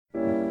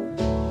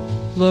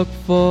Look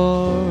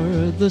for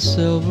the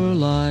silver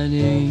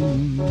lining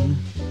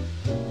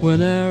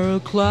whene'er a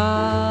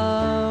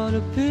cloud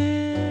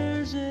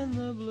appears in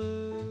the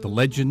blue. The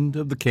Legend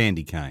of the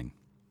Candy Cane.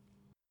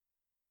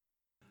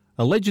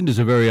 A legend is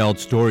a very old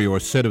story or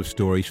a set of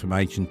stories from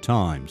ancient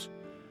times,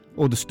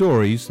 or the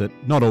stories that,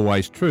 not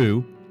always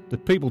true,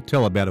 that people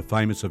tell about a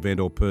famous event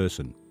or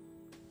person.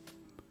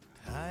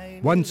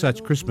 One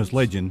such Christmas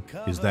legend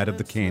is that of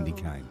the candy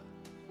cane.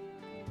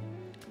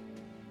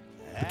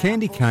 The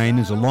candy cane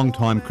is a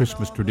long-time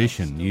Christmas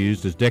tradition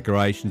used as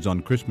decorations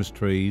on Christmas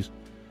trees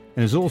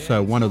and is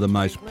also one of the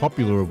most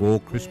popular of all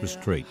Christmas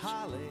treats.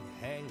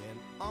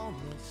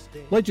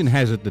 Legend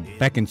has it that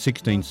back in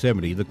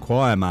 1670, the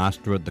choir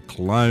master at the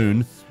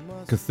Cologne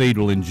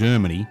Cathedral in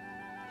Germany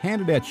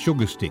handed out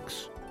sugar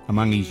sticks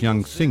among his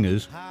young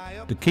singers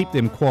to keep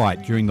them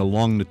quiet during the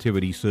long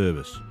nativity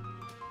service.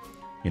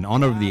 In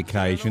honour of the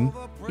occasion,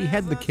 he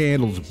had the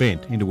candles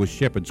bent into a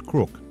shepherd's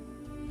crook.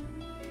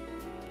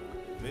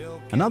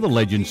 Another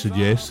legend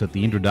suggests that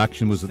the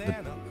introduction was at the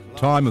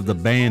time of the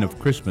ban of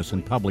Christmas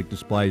and public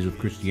displays of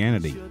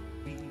Christianity.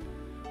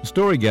 The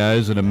story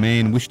goes that a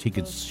man wished he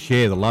could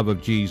share the love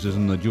of Jesus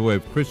and the joy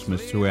of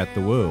Christmas throughout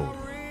the world.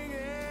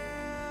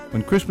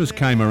 When Christmas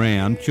came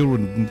around,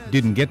 children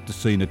didn't get to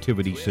see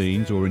nativity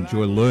scenes or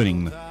enjoy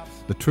learning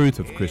the truth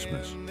of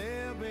Christmas.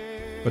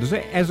 But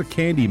as a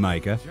candy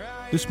maker,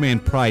 this man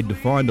prayed to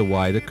find a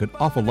way that could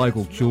offer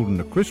local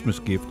children a Christmas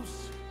gift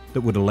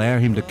that would allow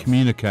him to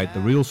communicate the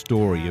real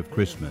story of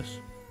Christmas.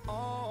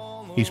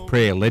 His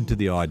prayer led to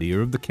the idea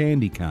of the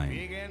candy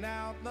cane.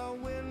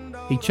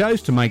 He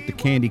chose to make the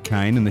candy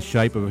cane in the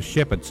shape of a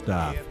shepherd's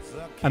staff,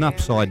 an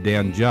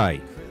upside-down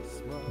J.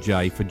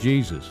 J for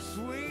Jesus,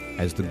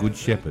 as the Good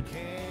Shepherd.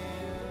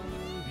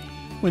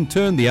 When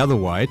turned the other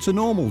way, it's a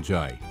normal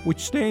J,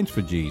 which stands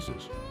for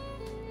Jesus.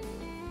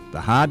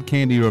 The hard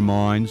candy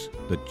reminds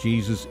that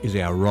Jesus is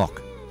our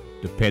rock,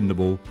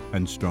 dependable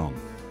and strong.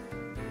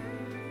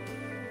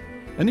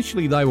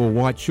 Initially they were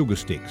white sugar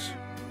sticks.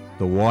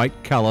 The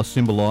white colour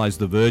symbolised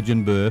the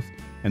virgin birth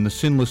and the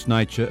sinless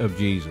nature of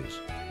Jesus.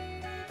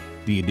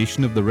 The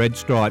addition of the red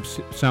stripes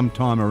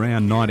sometime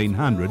around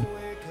 1900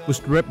 was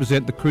to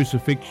represent the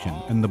crucifixion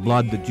and the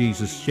blood that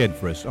Jesus shed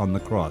for us on the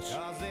cross.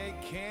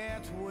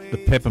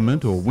 The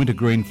peppermint or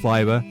wintergreen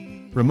flavour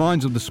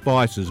reminds of the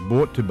spices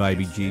brought to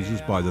baby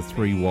Jesus by the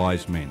three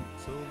wise men.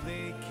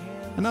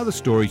 Another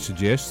story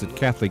suggests that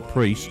Catholic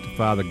priest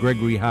Father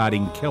Gregory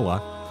Harding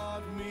Keller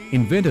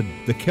invented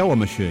the Keller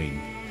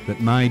machine that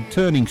made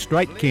turning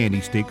straight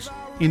candy sticks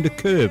into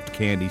curved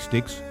candy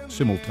sticks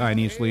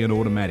simultaneously and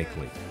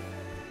automatically.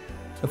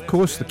 Of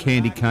course, the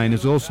candy cane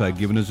is also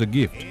given as a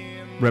gift,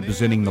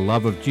 representing the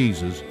love of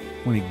Jesus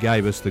when he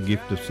gave us the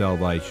gift of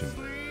salvation.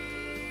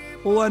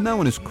 Although no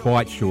one is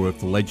quite sure if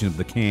the legend of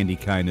the candy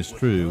cane is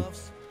true,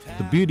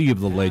 the beauty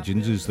of the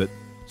legends is that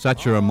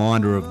such a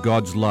reminder of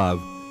God's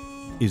love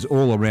is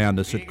all around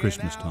us at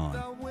Christmas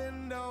time.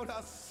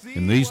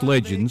 In these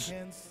legends,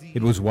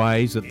 it was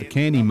ways that the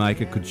candy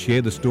maker could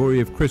share the story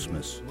of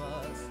Christmas,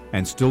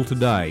 and still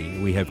today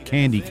we have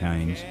candy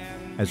canes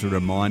as a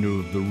reminder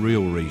of the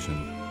real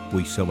reason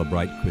we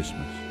celebrate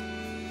Christmas.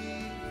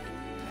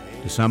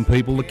 To some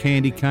people, the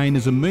candy cane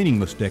is a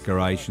meaningless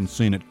decoration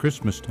seen at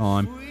Christmas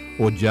time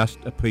or just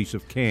a piece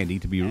of candy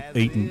to be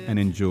eaten and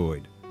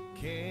enjoyed.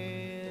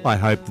 I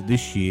hope that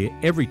this year,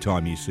 every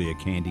time you see a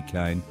candy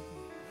cane,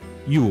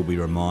 you will be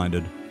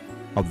reminded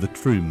of the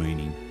true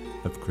meaning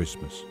of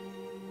Christmas.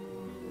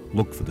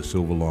 Look for the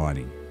silver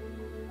lining.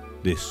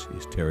 This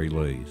is Terry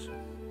Lees.